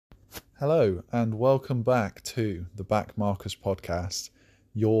Hello and welcome back to the Backmarkers Podcast,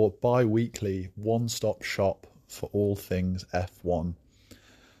 your bi-weekly one-stop shop for all things F1.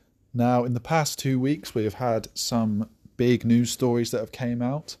 Now, in the past 2 weeks, we have had some big news stories that have came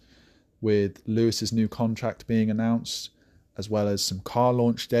out, with Lewis's new contract being announced, as well as some car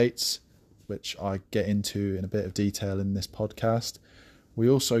launch dates, which I get into in a bit of detail in this podcast. We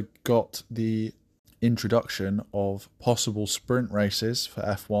also got the introduction of possible sprint races for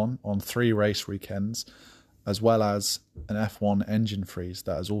F1 on 3 race weekends, as well as an F1 engine freeze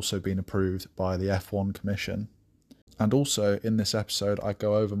that has also been approved by the F1 Commission. And also in this episode, I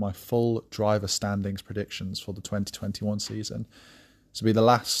go over my full driver standings predictions for the 2021 season. This will be the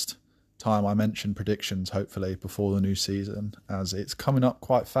last time I mention predictions, hopefully, before the new season, as it's coming up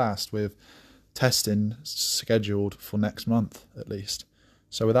quite fast with testing scheduled for next month at least.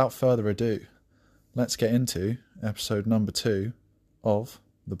 So without further ado, let's get into episode number 2 of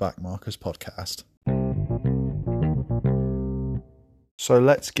the Backmarkers Podcast. So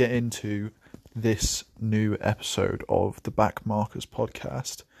let's get into this new episode of the Backmarkers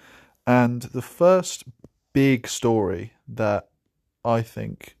Podcast. And the first big story that I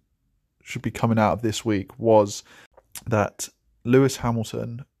think should be coming out of this week was that Lewis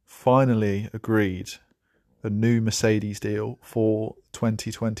Hamilton finally agreed a new Mercedes deal for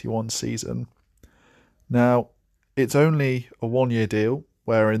 2021 season. Now, it's only a 1-year deal,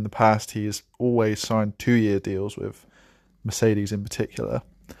 where in the past he has always signed 2-year deals with Mercedes in particular.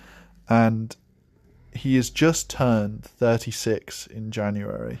 And he has just turned 36 in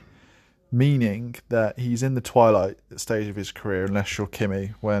January, meaning that he's in the twilight stage of his career, unless you're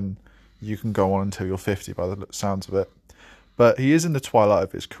Kimi, when you can go on until you're 50 by the sounds of it. But he is in the twilight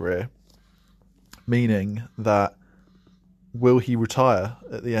of his career, meaning that will he retire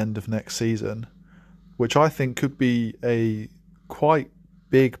at the end of next season? Which I think could be a quite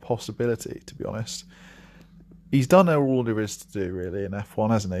big possibility, to be honest. He's done all there is to do, really, in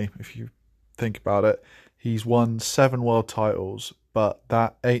F1, hasn't he? If you think about it. He's won 7 world titles, but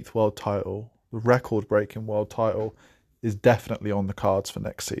that 8th world title, the record-breaking world title, is definitely on the cards for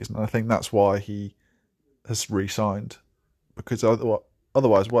next season. And I think that's why he has re-signed. Because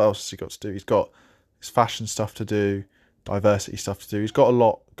otherwise, what else has he got to do? He's got his fashion stuff to do, diversity stuff to do. He's got a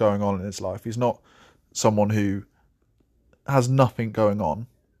lot going on in his life. He's not someone who has nothing going on,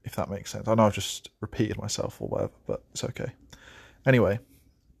 if that makes sense. I know I've just repeated myself or whatever, but it's okay. Anyway,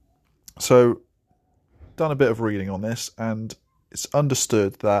 so done a bit of reading on this, and it's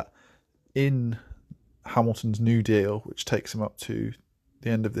understood that in Hamilton's new deal, which takes him up to the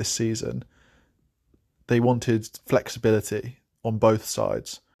end of this season, they wanted flexibility on both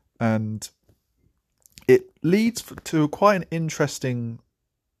sides, and it leads to quite an interesting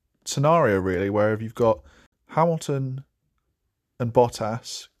scenario, really, where if you've got Hamilton and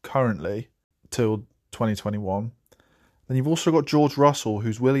Bottas currently till 2021, then you've also got George Russell,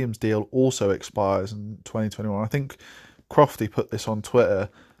 whose Williams deal also expires in 2021. I think Crofty put this on Twitter,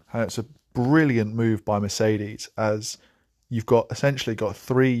 and it's a brilliant move by Mercedes, as you've essentially got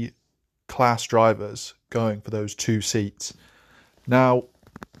 3 class drivers going for those 2 seats. Now,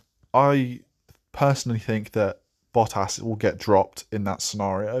 I personally think that Bottas will get dropped in that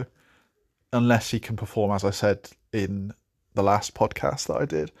scenario, unless he can perform, as I said in the last podcast that I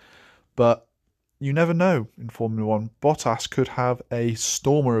did. But you never know in Formula 1. Bottas could have a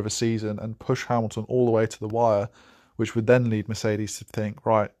stormer of a season and push Hamilton all the way to the wire, which would then lead Mercedes to think,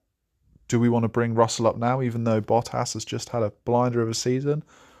 right, do we want to bring Russell up now, even though Bottas has just had a blinder of a season?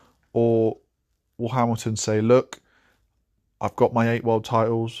 Or will Hamilton say, look, I've got my 8 world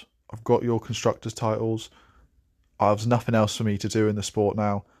titles, I've got your constructors' titles, there's nothing else for me to do in the sport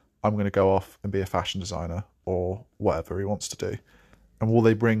now, I'm going to go off and be a fashion designer or whatever he wants to do. And will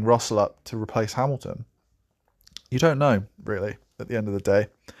they bring Russell up to replace Hamilton? You don't know, really, at the end of the day.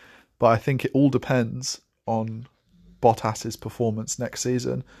 But I think it all depends on Bottas's performance next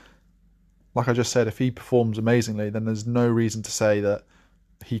season. Like I just said, if he performs amazingly, then there's no reason to say that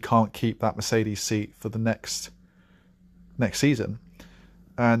he can't keep that Mercedes seat for the next season.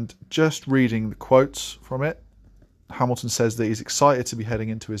 And just reading the quotes from it, Hamilton says that he's excited to be heading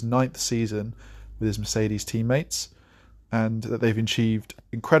into his 9th season with his Mercedes teammates, and that they've achieved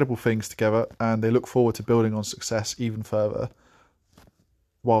incredible things together, and they look forward to building on success even further,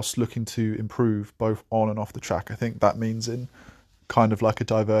 whilst looking to improve both on and off the track. I think that means in kind of like a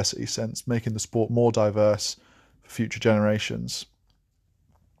diversity sense, making the sport more diverse for future generations.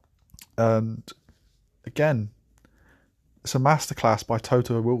 And again, it's a masterclass by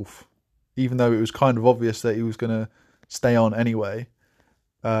Toto Wolff, even though it was kind of obvious that he was going to stay on anyway,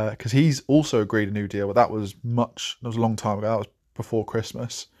 because he's also agreed a new deal, but that was a long time ago. That was before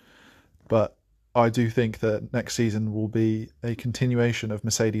Christmas. But I do think that next season will be a continuation of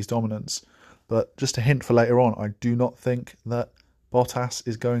Mercedes' dominance. But just a hint for later on, I do not think that Bottas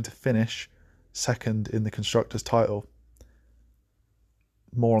is going to finish second in the Constructors' title.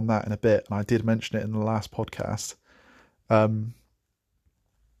 More on that in a bit, and I did mention it in the last podcast.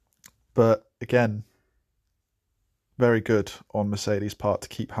 But again, very good on Mercedes' part to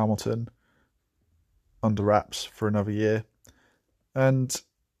keep Hamilton under wraps for another year. And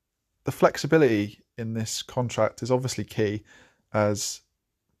the flexibility in this contract is obviously key, as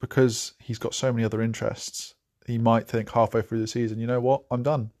because he's got so many other interests, he might think halfway through the season, you know what, I'm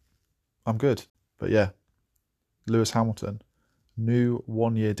done. I'm good. But yeah, Lewis Hamilton, new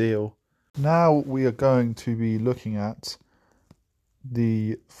 1-year deal. Now we are going to be looking at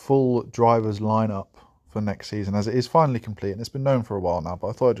the full drivers lineup for next season, as it is finally complete, and it's been known for a while now, but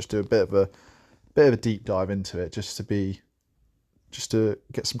I thought I'd just do a bit of a deep dive into it, just to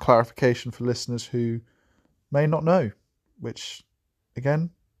get some clarification for listeners who may not know, which again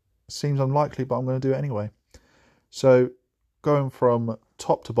seems unlikely, but I'm going to do it anyway. So going from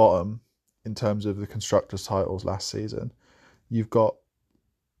top to bottom in terms of the constructors' titles last season, you've got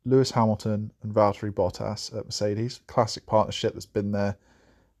Lewis Hamilton and Valtteri Bottas at Mercedes, classic partnership that's been there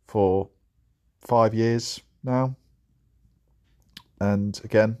for 5 years now. And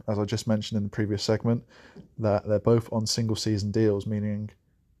again, as I just mentioned in the previous segment, that they're both on single season deals, meaning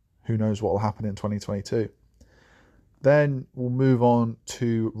who knows what will happen in 2022. Then we'll move on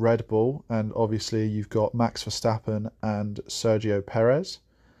to Red Bull, and obviously you've got Max Verstappen and Sergio Perez.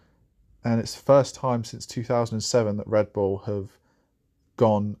 And it's the first time since 2007 that Red Bull have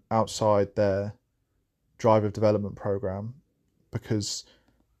gone outside their driver development program, because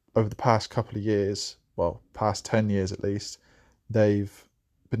over the past couple of years, well, past 10 years at least, they've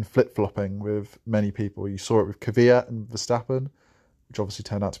been flip-flopping with many people. You saw it with Kvyat and Verstappen, which obviously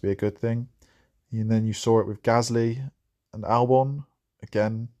turned out to be a good thing. And then you saw it with Gasly and Albon.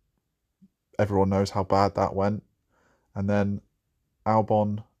 Again, everyone knows how bad that went. And then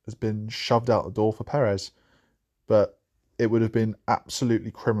Albon has been shoved out the door for Perez. But it would have been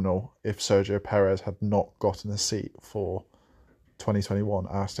absolutely criminal if Sergio Perez had not gotten a seat for 2021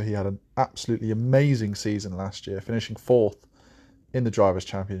 after he had an absolutely amazing season last year, finishing 4th in the Drivers'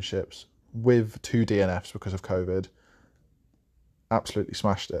 Championships with 2 DNFs because of COVID. Absolutely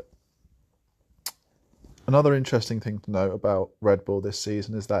smashed it. Another interesting thing to note about Red Bull this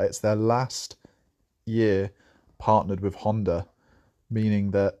season is that it's their last year partnered with Honda,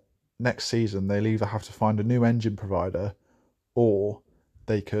 meaning that next season they'll either have to find a new engine provider, or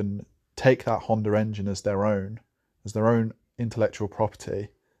they can take that Honda engine as their own intellectual property, and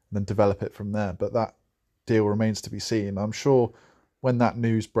then develop it from there. But that deal remains to be seen. I'm sure when that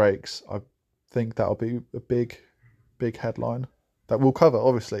news breaks, I think that'll be a big headline that we'll cover,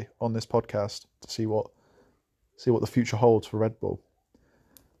 obviously, on this podcast to see what the future holds for Red Bull.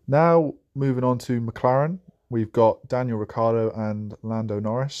 Now, moving on to McLaren, we've got Daniel Ricciardo and Lando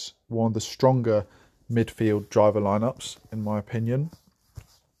Norris, one of the stronger midfield driver lineups, in my opinion,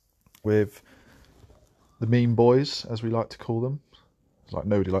 with the meme boys, as we like to call them. It's like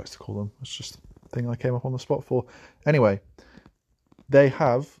nobody likes to call them. It's just a thing I came up on the spot for. Anyway, they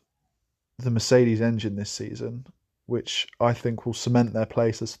have the Mercedes engine this season, which I think will cement their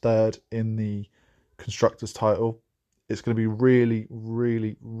place as third in the Constructors' title. It's going to be really,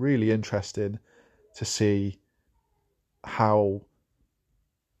 really, really interesting to see how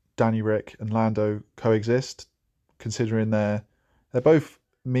Danny Rick and Lando coexist, considering they're both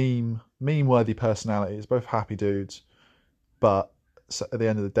meme-worthy personalities, both happy dudes, but at the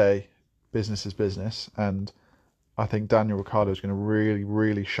end of the day, business is business, and I think Daniel Ricciardo is going to really,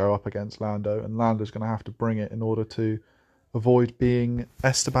 really show up against Lando, and Lando's going to have to bring it in order to avoid being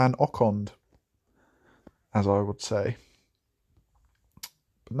Esteban Ocon'd, as I would say.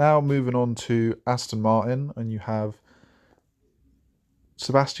 But now moving on to Aston Martin, and you have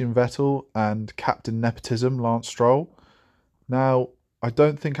Sebastian Vettel and Captain Nepotism, Lance Stroll. Now, I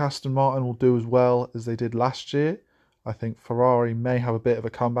don't think Aston Martin will do as well as they did last year. I think Ferrari may have a bit of a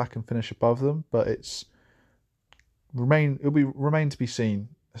comeback and finish above them, but it'll remain to be seen,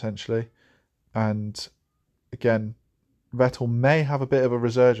 essentially. And again, Vettel may have a bit of a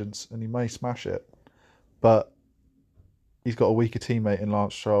resurgence and he may smash it, but he's got a weaker teammate in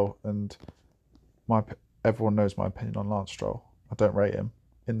Lance Stroll, and everyone knows my opinion on Lance Stroll. I don't rate him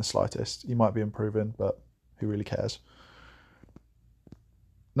in the slightest. He might be improving, but who really cares?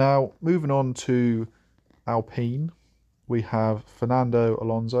 Now, moving on to Alpine, we have Fernando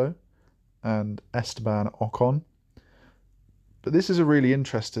Alonso and Esteban Ocon. But this is a really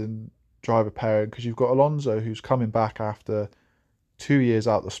interesting driver pairing, because you've got Alonso, who's coming back after 2 years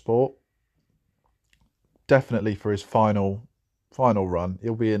out of the sport, definitely for his final run.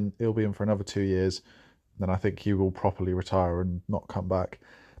 He'll be in for another 2 years. Then I think he will properly retire and not come back.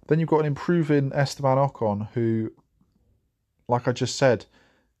 Then you've got an improving Esteban Ocon, who, like I just said,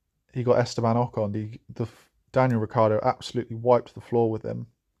 he got Esteban Ocon. The Daniel Ricciardo absolutely wiped the floor with him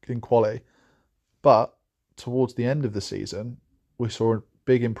in quali. But towards the end of the season, we saw a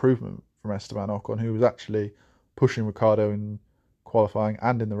big improvement from Esteban Ocon, who was actually pushing Ricciardo in qualifying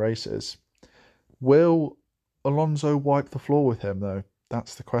and in the races. Will Alonso wipe the floor with him, though?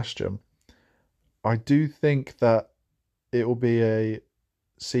 That's the question. I do think that it will be a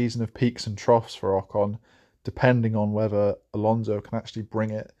season of peaks and troughs for Ocon, depending on whether Alonso can actually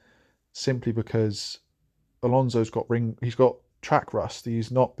bring it, simply because Alonso's got track rust.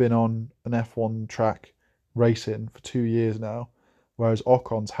 He's not been on an F1 track racing for 2 years now, whereas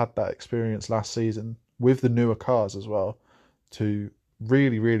Ocon's had that experience last season with the newer cars as well to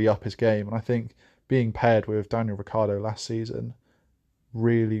really, really up his game. And I think being paired with Daniel Ricciardo last season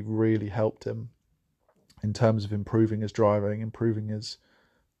really, really helped him in terms of improving his driving, improving his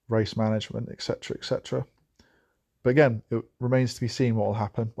race management, etc., etc. But again, it remains to be seen what will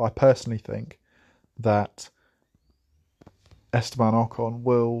happen. I personally think that Esteban Ocon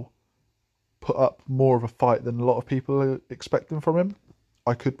will put up more of a fight than a lot of people are expecting from him.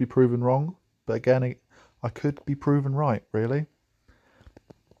 I could be proven wrong, but again, I could be proven right, really.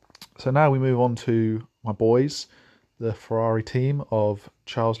 So now we move on to my boys, the Ferrari team of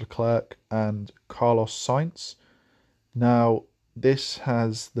Charles Leclerc and Carlos Sainz. Now, this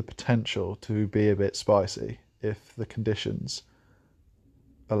has the potential to be a bit spicy if the conditions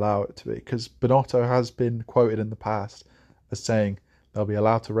allow it to be, because Binotto has been quoted in the past as saying they'll be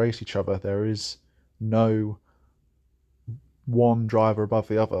allowed to race each other. There is no one driver above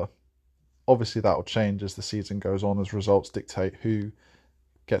the other. Obviously, that will change as the season goes on, as results dictate who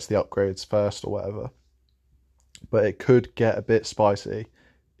gets the upgrades first or whatever. But it could get a bit spicy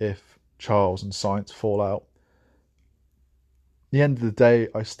if Charles and Sainz fall out. At the end of the day,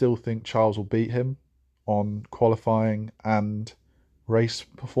 I still think Charles will beat him on qualifying and race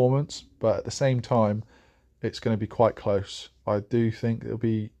performance, but at the same time, it's going to be quite close. I do think it'll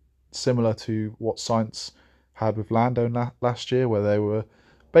be similar to what Sainz had with Lando last year, where they were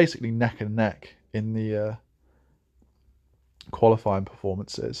basically neck and neck in the qualifying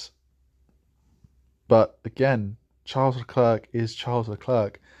performances. But again, Charles Leclerc is Charles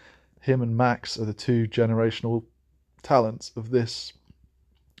Leclerc. Him and Max are the two generational talents of this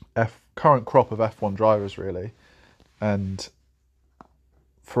current crop of F1 drivers, really. And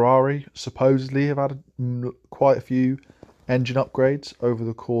Ferrari supposedly have had quite a few engine upgrades over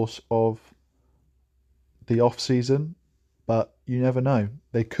the course of the off-season, but you never know.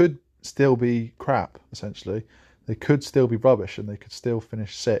 They could still be crap, essentially. They could still be rubbish, and they could still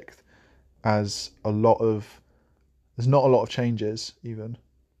finish sixth, as there's not a lot of changes even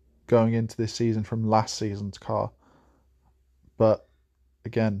going into this season from last season's car. But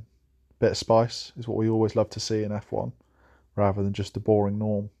again, a bit of spice is what we always love to see in F1, rather than just a boring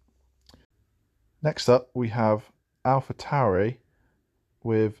norm. Next up, we have AlphaTauri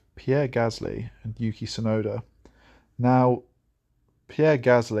with Pierre Gasly and Yuki Tsunoda. Now, Pierre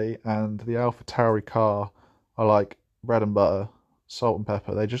Gasly and the AlphaTauri car are like bread and butter, salt and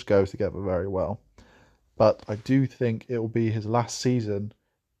pepper. They just go together very well. But I do think it will be his last season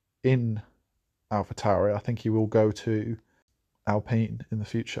in AlphaTauri. I think he will go to Alpine in the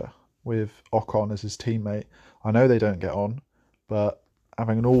future with Ocon as his teammate. I know they don't get on, but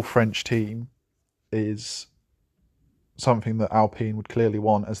having an all-French team is something that Alpine would clearly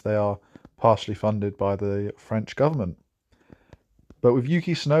want, as they are partially funded by the French government. But with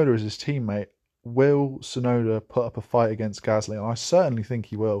Yuki Tsunoda as his teammate, will Tsunoda put up a fight against Gasly? And I certainly think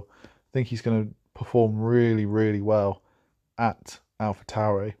he will. I think he's going to perform really, really well at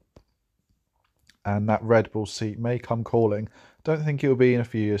AlphaTauri. And that Red Bull seat may come calling. Don't think it will be in a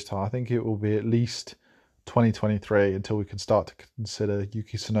few years' time. I think it will be at least 2023 until we can start to consider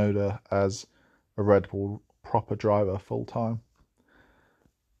Yuki Tsunoda as a Red Bull proper driver full time.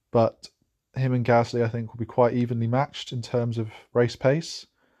 But him and Gasly, I think, will be quite evenly matched in terms of race pace,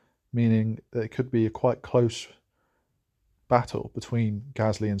 meaning that it could be a quite close battle between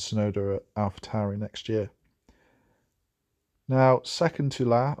Gasly and Tsunoda at AlphaTauri next year. Now, second to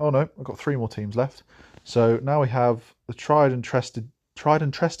last, oh no, I've got 3 more teams left. So now we have the tried and tested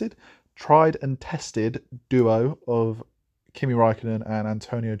duo of Kimi Räikkönen and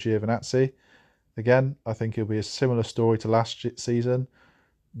Antonio Giovinazzi. Again, I think it'll be a similar story to last season.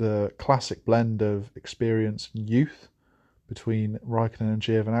 The classic blend of experience and youth between Räikkönen and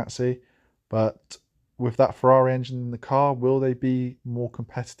Giovinazzi, but with that Ferrari engine in the car, will they be more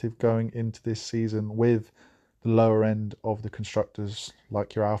competitive going into this season with the lower end of the constructors,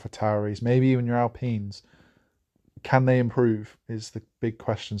 like your AlphaTauris, maybe even your Alpines? Can they improve is the big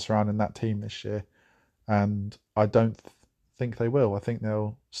question surrounding that team this year. And I don't think they will. I think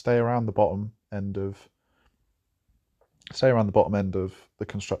they'll stay around the bottom end of the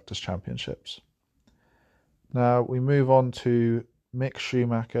Constructors' Championships. Now we move on to Mick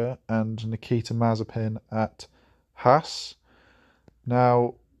Schumacher and Nikita Mazepin at Haas.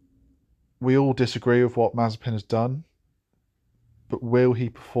 Now, we all disagree with what Mazepin has done, but will he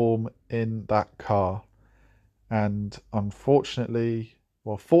perform in that car? And fortunately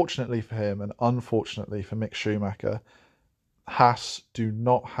for him and unfortunately for Mick Schumacher, Haas do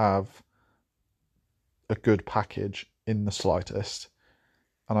not have a good package in the slightest.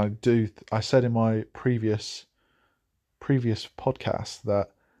 And I said in my previous podcast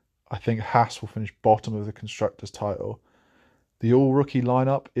that I think Haas will finish bottom of the Constructors' title. The all-rookie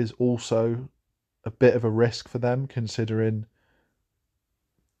lineup is also a bit of a risk for them, considering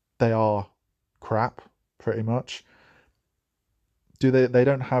they are crap, pretty much. They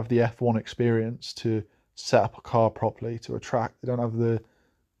don't have the F1 experience to set up a car properly to a track. They don't have the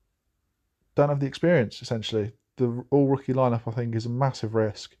experience, essentially. The all-rookie lineup, I think, is a massive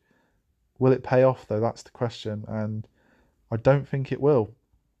risk. Will it pay off, though? That's the question, and I don't think it will.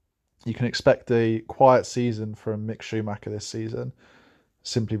 You can expect a quiet season from Mick Schumacher this season,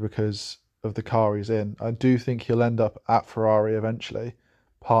 simply because of the car he's in. I do think he'll end up at Ferrari eventually,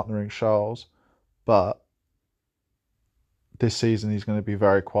 partnering Charles, but this season he's going to be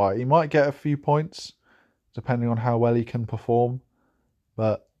very quiet. He might get a few points, depending on how well he can perform,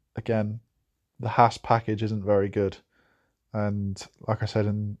 but again, the Haas package isn't very good. And like I said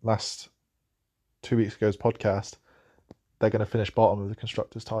in last 2 weeks ago's podcast, they're going to finish bottom of the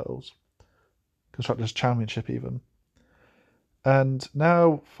Constructors' Championship even. And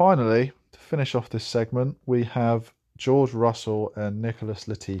now, finally, to finish off this segment, we have George Russell and Nicholas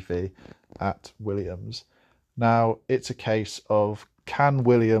Latifi at Williams. Now, it's a case of, can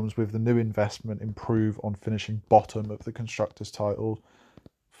Williams, with the new investment, improve on finishing bottom of the Constructors' title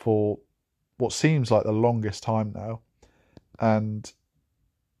for what seems like the longest time now? And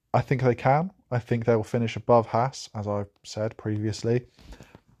I think they can. I think they will finish above Haas, as I've said previously.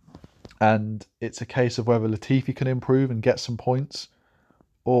 And it's a case of whether Latifi can improve and get some points,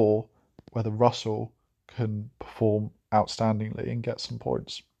 or whether Russell can perform outstandingly and get some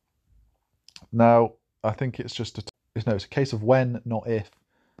points. Now, I think it's a case of when, not if,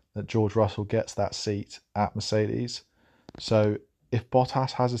 that George Russell gets that seat at Mercedes. So if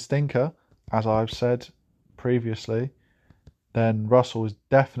Bottas has a stinker, as I've said previously, then Russell is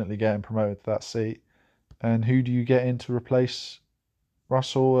definitely getting promoted to that seat. And who do you get in to replace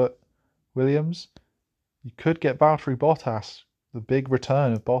Russell at Williams? You could get Valtteri Bottas, the big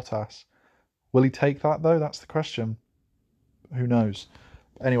return of Bottas. Will he take that, though? That's the question. Who knows?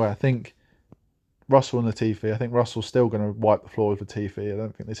 Anyway, I think Russell and Latifi, I think Russell's still going to wipe the floor with Latifi. I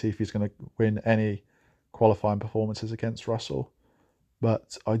don't think Latifi's going to win any qualifying performances against Russell.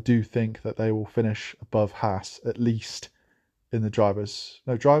 But I do think that they will finish above Haas, at least in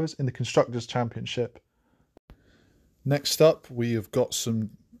the Constructors' Championship. Next up, we have got some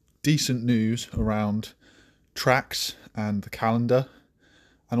decent news around tracks and the calendar,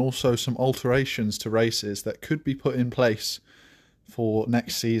 and also some alterations to races that could be put in place for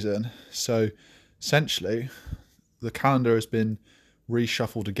next season. So essentially, the calendar has been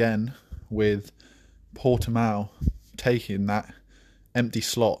reshuffled again, with Portimao taking that empty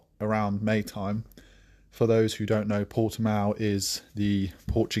slot around May time. For those who don't know, Portimao is the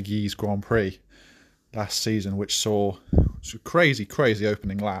Portuguese Grand Prix last season, which saw a crazy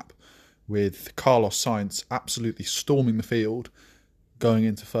opening lap, with Carlos Sainz absolutely storming the field, going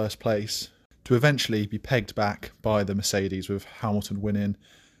into first place, to eventually be pegged back by the Mercedes, with Hamilton winning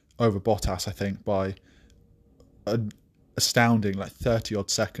over Bottas, I think, by an astounding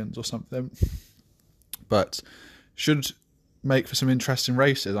 30-odd seconds or something. But should make for some interesting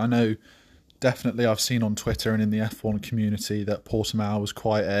races. I know definitely I've seen on Twitter and in the F1 community that Portimao was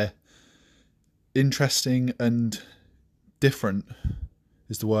quite interesting and different,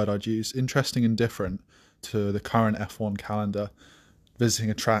 is the word I'd use. Interesting and different to the current F1 calendar, visiting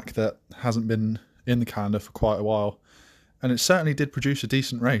a track that hasn't been in the calendar for quite a while. And it certainly did produce a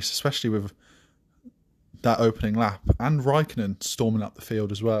decent race, especially with that opening lap, and Raikkonen storming up the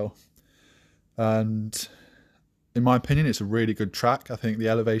field as well. And in my opinion, it's a really good track. I think the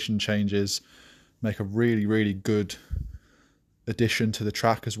elevation changes make a really good addition to the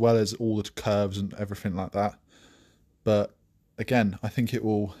track, as well as all the curves and everything like that. But again, I think it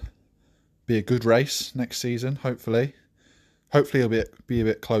will be a good race next season, hopefully. Hopefully it'll be a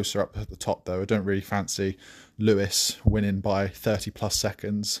bit closer up at the top, though. I don't really fancy Lewis winning by 30 plus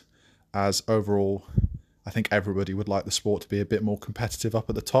seconds, as overall I think everybody would like the sport to be a bit more competitive up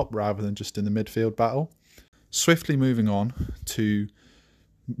at the top rather than just in the midfield battle. Swiftly moving on to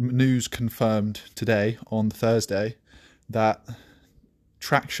news confirmed today on Thursday that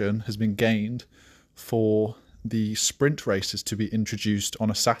traction has been gained for the sprint races to be introduced on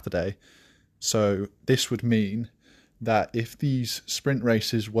a Saturday. So this would mean that if these sprint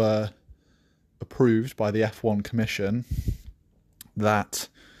races were approved by the F1 Commission, that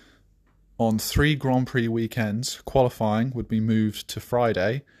on 3 Grand Prix weekends, qualifying would be moved to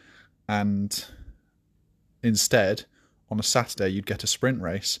Friday, and instead, on a Saturday, you'd get a sprint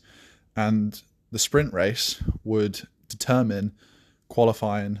race, and the sprint race would determine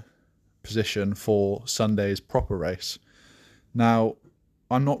qualifying position for Sunday's proper race. Now,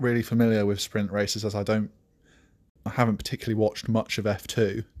 I'm not really familiar with sprint races, as I haven't particularly watched much of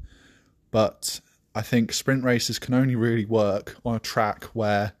F2, but I think sprint races can only really work on a track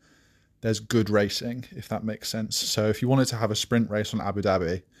where there's good racing, if that makes sense. So if you wanted to have a sprint race on Abu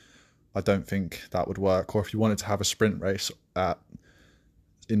Dhabi, I don't think that would work. Or if you wanted to have a sprint race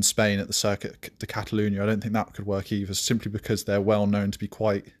in Spain at the Circuit de Catalunya, I don't think that could work either, simply because they're well known to be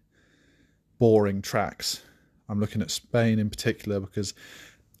quite boring tracks. I'm looking at Spain in particular because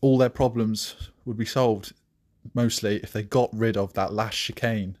all their problems would be solved mostly if they got rid of that last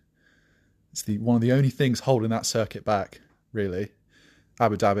chicane. It's one of the only things holding that circuit back, really.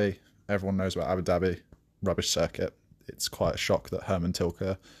 Abu Dhabi, everyone knows about Abu Dhabi, rubbish circuit. It's quite a shock that Herman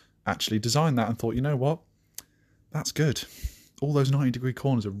Tilke actually designed that and thought, you know what, that's good. All those 90-degree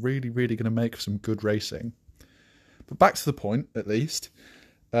corners are really, really going to make for some good racing. But back to the point, at least.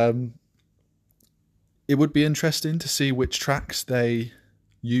 It would be interesting to see which tracks they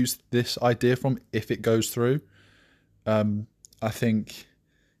use this idea from if it goes through. I think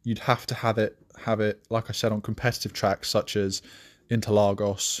you'd have to have it, like I said, on competitive tracks such as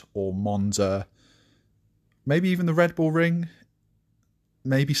Interlagos or Monza, maybe even the Red Bull Ring,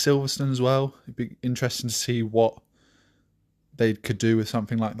 maybe Silverstone as well. It'd be interesting to see what they could do with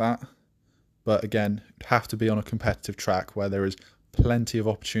something like that. But again, it'd have to be on a competitive track where there is plenty of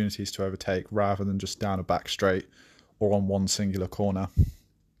opportunities to overtake rather than just down a back straight or on one singular corner.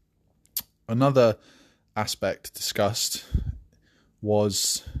 Another aspect discussed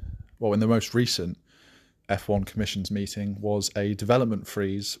was, in the most recent F1 Commission's meeting, was a development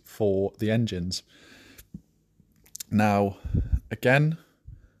freeze for the engines. Now, again,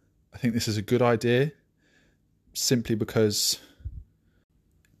 I think this is a good idea simply because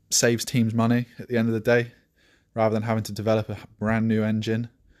it saves teams money at the end of the day rather than having to develop a brand new engine,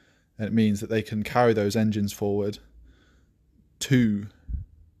 and it means that they can carry those engines forward to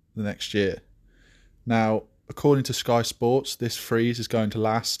the next year. Now, according to Sky Sports, this freeze is going to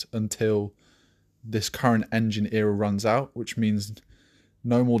last until this current engine era runs out, which means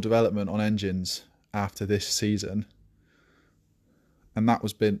no more development on engines after this season. And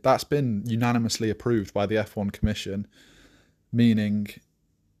that's been unanimously approved by the F1 Commission, meaning,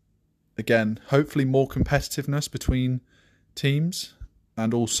 again, hopefully more competitiveness between teams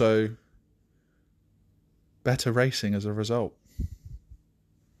and also better racing as a result.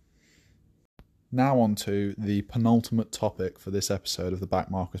 Now on to the penultimate topic for this episode of the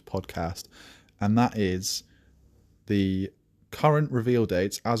Backmarkers Podcast, and that is the current reveal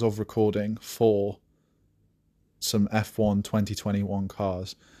dates as of recording for some F1 2021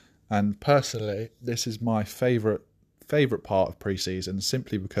 cars. And personally, this is my favourite part of pre-season,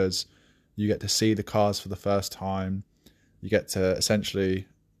 simply because you get to see the cars for the first time. You get to essentially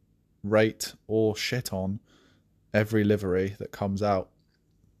rate or shit on every livery that comes out,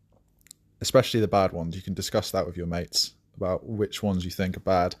 especially the bad ones. You can discuss that with your mates about which ones you think are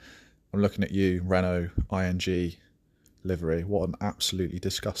bad. I'm looking at you, Renault ING livery. What an absolutely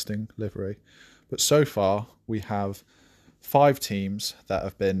disgusting livery. But so far, we have 5 teams that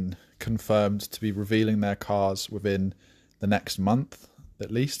have been confirmed to be revealing their cars within the next month,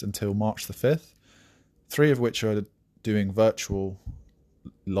 at least until March the 5th. 3 of which are doing virtual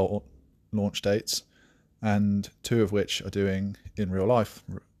launch dates, and 2 of which are doing in real life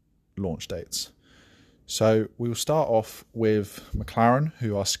launch dates. So we will start off with McLaren,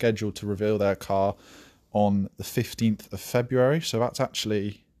 who are scheduled to reveal their car on the 15th of February. So that's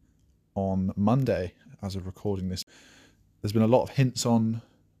actually on Monday as of recording this. There's been a lot of hints on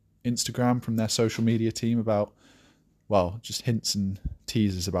Instagram from their social media team about, just hints and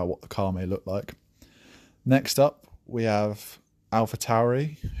teasers about what the car may look like. Next up, we have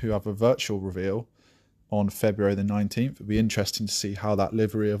AlphaTauri, who have a virtual reveal on February the 19th. It'll be interesting to see how that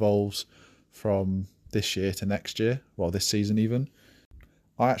livery evolves from this year to next year, well, this season even.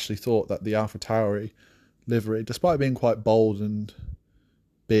 I actually thought that the AlphaTauri livery, despite being quite bold and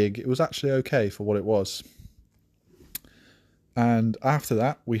big, it was actually okay for what it was. And after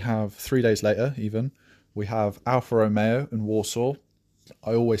that, we have 3 days later even, we have Alfa Romeo in Warsaw.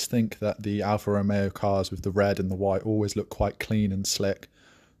 I always think that the Alfa Romeo cars with the red and the white always look quite clean and slick.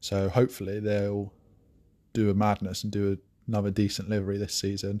 So hopefully they'll do a madness and do another decent livery this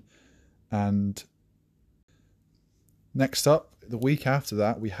season. And next up, the week after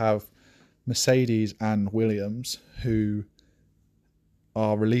that, we have Mercedes and Williams, who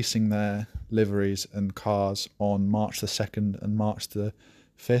are releasing their liveries and cars on March the 2nd and March the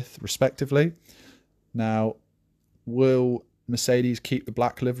 5th, respectively. Now, will Mercedes keep the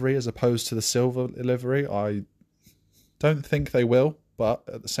black livery as opposed to the silver livery? I don't think they will, but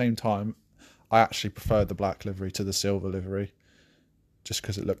at the same time, I actually preferred the black livery to the silver livery, just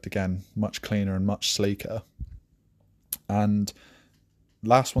because it looked, again, much cleaner and much sleeker. And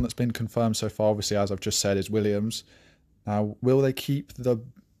last one that's been confirmed so far, obviously, as I've just said, is Williams. Now, will they keep the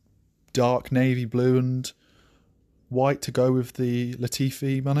dark navy blue and white to go with the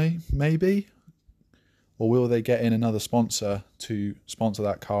Latifi money? Maybe. Or will they get in another sponsor to sponsor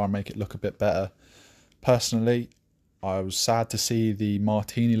that car and make it look a bit better? Personally, I was sad to see the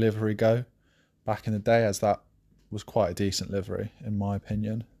Martini livery go back in the day, as that was quite a decent livery, in my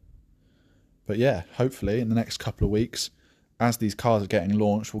opinion. But yeah, hopefully in the next couple of weeks, as these cars are getting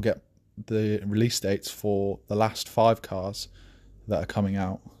launched, we'll get the release dates for the last 5 cars that are coming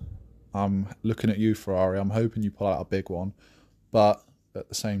out. I'm looking at you, Ferrari. I'm hoping you pull out a big one. But at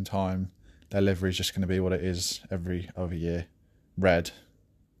the same time, their livery is just going to be what it is every other year. Red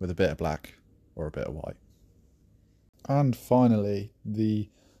with a bit of black or a bit of white. And finally, the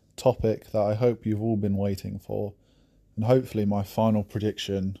topic that I hope you've all been waiting for, and hopefully my final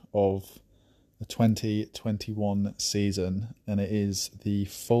prediction of the 2021 season, and it is the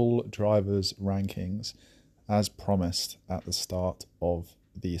full drivers rankings as promised at the start of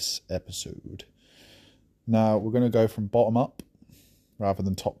this episode. Now, we're going to go from bottom up rather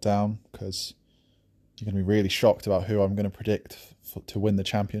than top down, because you're going to be really shocked about who I'm going to predict to win the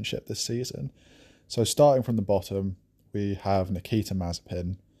championship this season. So starting from the bottom, we have Nikita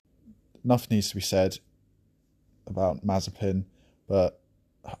Mazepin. Nothing needs to be said about Mazepin, but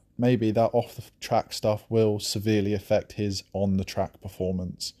maybe that off-the-track stuff will severely affect his on-the-track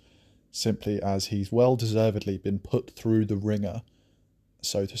performance, simply as he's well-deservedly been put through the ringer,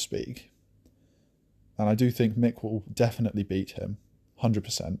 so to speak. And I do think Mick will definitely beat him,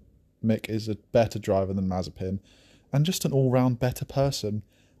 100%. Mick is a better driver than Mazepin, and just an all-round better person.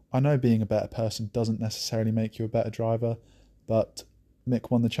 I know being a better person doesn't necessarily make you a better driver, but Mick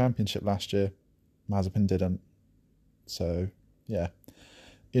won the championship last year. Mazepin didn't. So, yeah.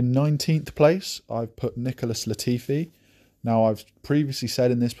 In 19th place, I've put Nicholas Latifi. Now, I've previously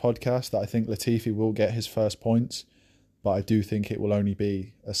said in this podcast that I think Latifi will get his first points, but I do think it will only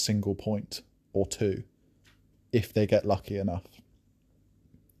be a single point or 2, if they get lucky enough.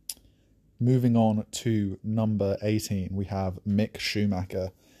 Moving on to number 18, we have Mick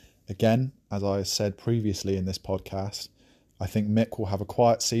Schumacher. Again, as I said previously in this podcast, I think Mick will have a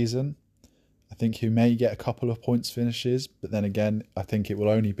quiet season. I think he may get a couple of points finishes, but then again, I think it will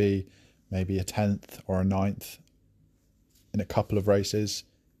only be maybe a 10th or a 9th in a couple of races,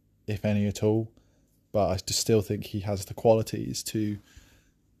 if any at all. But I still think he has the qualities to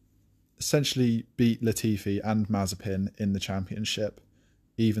essentially beat Latifi and Mazepin in the championship,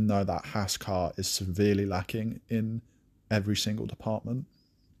 even though that Haas car is severely lacking in every single department.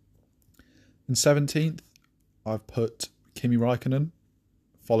 In 17th, I've put Kimi Räikkönen,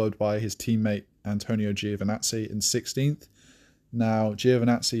 followed by his teammate Antonio Giovinazzi in 16th. Now,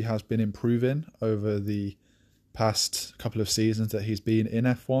 Giovinazzi has been improving over the past couple of seasons that he's been in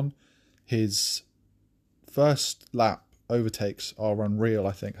F1. His first lap overtakes are unreal,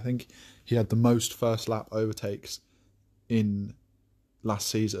 I think. I think he had the most first lap overtakes in last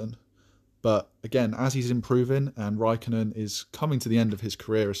season. But again, as he's improving and Räikkönen is coming to the end of his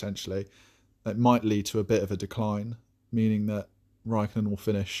career, essentially, it might lead to a bit of a decline, meaning that Räikkönen will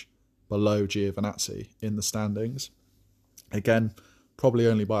finish below Giovinazzi in the standings. Again, probably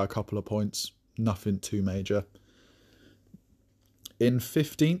only by a couple of points, nothing too major. In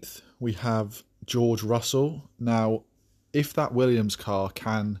 15th, we have George Russell. Now, if that Williams car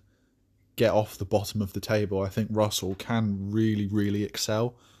can get off the bottom of the table, I think Russell can really, really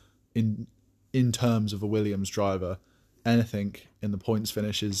excel in terms of a Williams driver. Anything in the points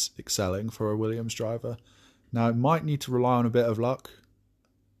finish is excelling for a Williams driver. Now, it might need to rely on a bit of luck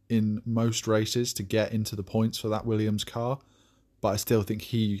in most races to get into the points for that Williams car, but I still think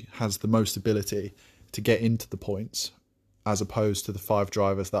he has the most ability to get into the points as opposed to the 5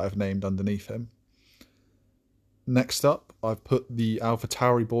 drivers that I've named underneath him. Next up, I've put the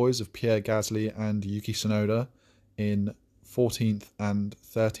AlphaTauri boys of Pierre Gasly and Yuki Tsunoda in 14th and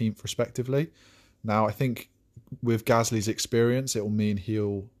 13th respectively. Now, I think with Gasly's experience, it will mean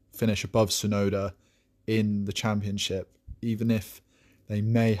he'll finish above Tsunoda in the championship, even if they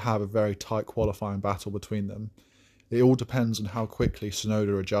may have a very tight qualifying battle between them. It all depends on how quickly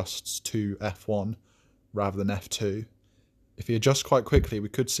Tsunoda adjusts to F1 rather than F2. If he adjusts quite quickly, we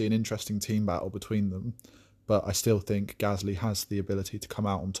could see an interesting team battle between them, but I still think Gasly has the ability to come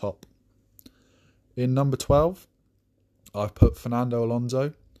out on top. In number 12, I've put Fernando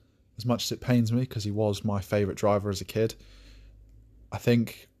Alonso, as much as it pains me because he was my favourite driver as a kid. I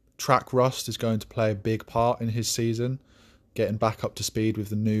think track rust is going to play a big part in his season, getting back up to speed with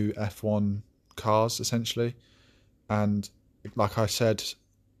the new F1 cars, essentially. And like I said,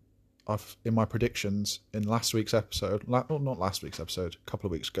 in my predictions in last week's episode, not last week's episode, a couple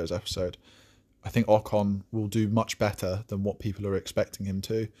of weeks ago's episode, I think Ocon will do much better than what people are expecting him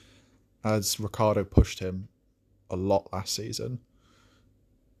to, as Ricciardo pushed him a lot last season.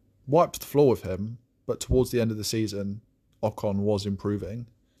 Wiped the floor with him, but towards the end of the season, Ocon was improving.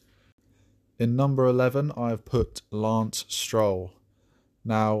 In number 11, I have put Lance Stroll.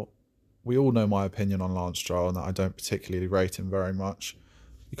 Now, we all know my opinion on Lance Stroll and that I don't particularly rate him very much.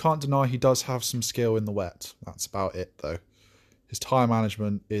 You can't deny he does have some skill in the wet. That's about it, though. His tyre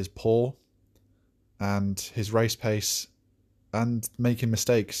management is poor, and his race pace and making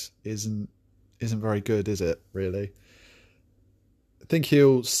mistakes isn't very good, is it, really? I think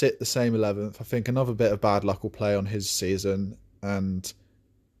he'll sit the same 11th. I think another bit of bad luck will play on his season, and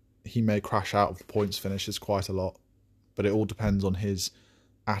he may crash out of the points finishes quite a lot. But it all depends on his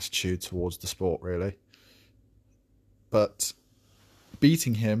attitude towards the sport, really. But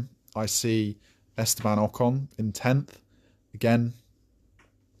beating him, I see Esteban Ocon in 10th. Again,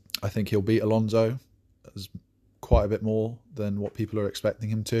 I think he'll beat Alonso as quite a bit more than what people are expecting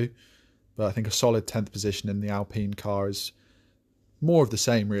him to. But I think a solid 10th position in the Alpine car is more of the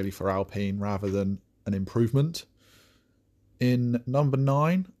same, really, for Alpine rather than an improvement. In number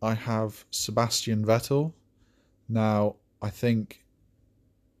 9, I have Sebastian Vettel. Now, I think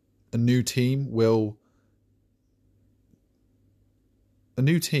a new team will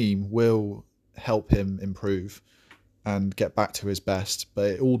help him improve and get back to his best, but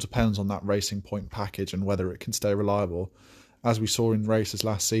it all depends on that racing point package and whether it can stay reliable. As we saw in races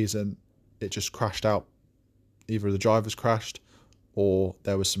last season, it just crashed out. Either the drivers crashed or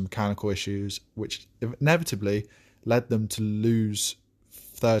there was some mechanical issues, which inevitably led them to lose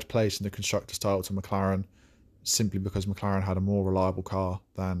 3rd place in the Constructors' title to McLaren, simply because McLaren had a more reliable car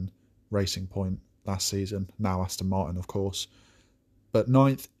than Racing Point last season, now Aston Martin, of course. But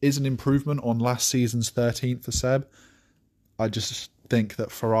 9th is an improvement on last season's 13th for Seb. I just think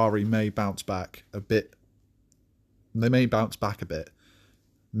that Ferrari may bounce back a bit. They may bounce back a bit,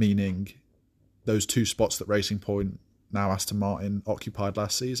 meaning those 2 spots that Racing Point, now Aston Martin, occupied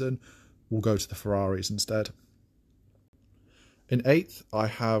last season will go to the Ferraris instead. In 8th, I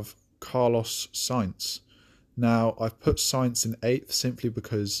have Carlos Sainz. Now, I've put Sainz in 8th simply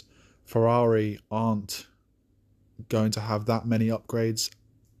because Ferrari aren't going to have that many upgrades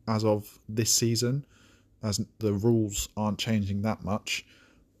as of this season, as the rules aren't changing that much.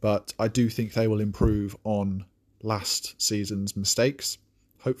 But I do think they will improve on last season's mistakes,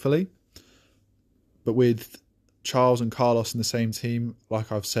 hopefully. But with Charles and Carlos in the same team,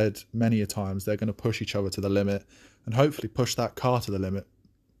 like I've said many a times, they're going to push each other to the limit and hopefully push that car to the limit,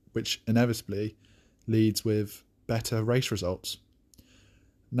 which inevitably leads with better race results.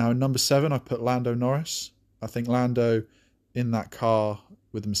 Now in number 7, I've put Lando Norris. I think Lando in that car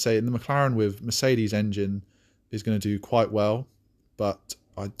with the McLaren with Mercedes engine is going to do quite well, but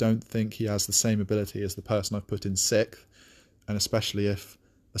I don't think he has the same ability as the person I've put in 6th, and especially if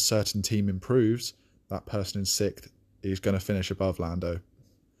a certain team improves, that person in 6th is going to finish above Lando.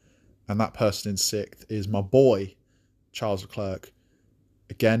 And that person in 6th is my boy, Charles Leclerc.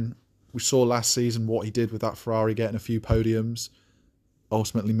 Again, we saw last season what he did with that Ferrari, getting a few podiums,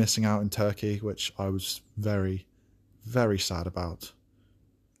 ultimately missing out in Turkey, which I was very, very sad about,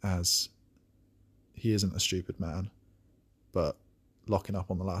 as he isn't a stupid man, but locking up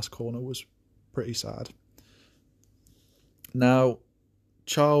on the last corner was pretty sad. Now,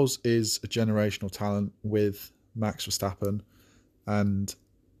 Charles is a generational talent with Max Verstappen, and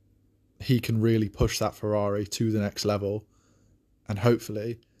he can really push that Ferrari to the next level, and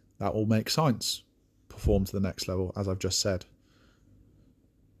hopefully that will make Sainz perform to the next level, as I've just said.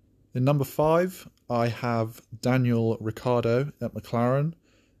 In number 5, I have Daniel Ricciardo at McLaren.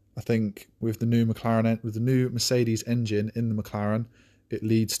 I think with the new Mercedes engine in the McLaren, it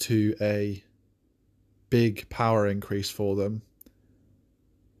leads to a big power increase for them,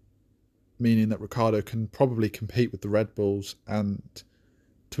 meaning that Ricciardo can probably compete with the Red Bulls and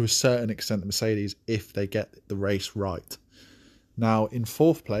to a certain extent the Mercedes if they get the race right. Now, in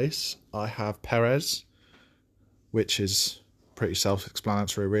 4th place, I have Perez, which is pretty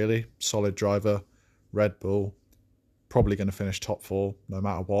self-explanatory, really. Solid driver, Red Bull, probably going to finish top 4 no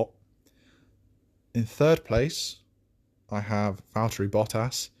matter what. In 3rd place, I have Valtteri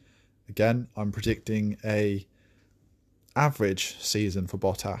Bottas. Again, I'm predicting a average season for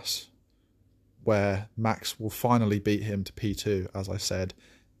Bottas, where Max will finally beat him to P2, as I said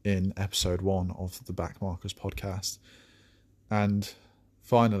in episode 1 of the Backmarkers podcast. And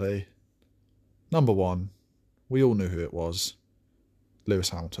finally, number 1, we all knew who it was, Lewis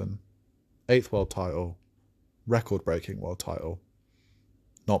Hamilton. 8th world title, record-breaking world title.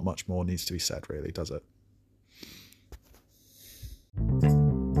 Not much more needs to be said, really, does it?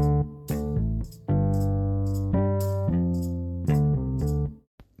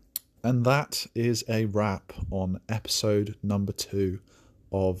 And that is a wrap on episode number 2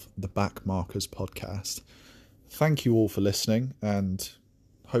 of the Backmarkers podcast. Thank you all for listening and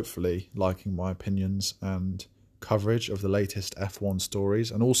hopefully liking my opinions and coverage of the latest F1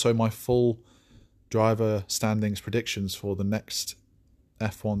 stories, and also my full driver standings predictions for the next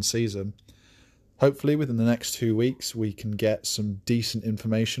F1 season. Hopefully within the next 2 weeks we can get some decent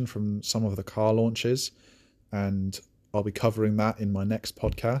information from some of the car launches, and I'll be covering that in my next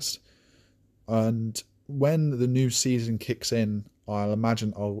podcast. And when the new season kicks in, I'll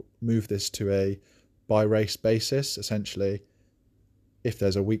imagine I'll move this to a by-race basis. Essentially, if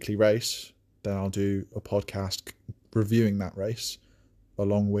there's a weekly race, then I'll do a podcast reviewing that race,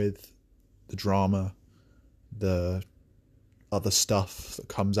 along with the drama, the other stuff that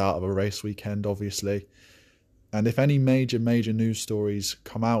comes out of a race weekend, obviously. And if any major news stories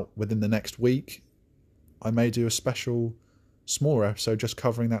come out within the next week, I may do a special, smaller episode just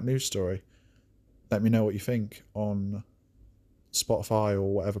covering that news story. Let me know what you think on Spotify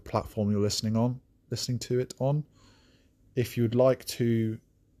or whatever platform you're listening to it on. If you'd like to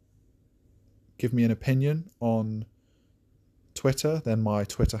give me an opinion on Twitter, then my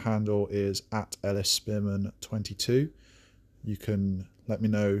Twitter handle is @EllisSpearman22. You can let me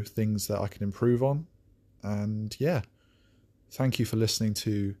know things that I can improve on. And yeah, thank you for listening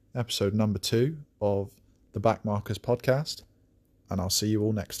to episode number 2 of the Backmarkers podcast, and I'll see you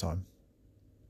all next time.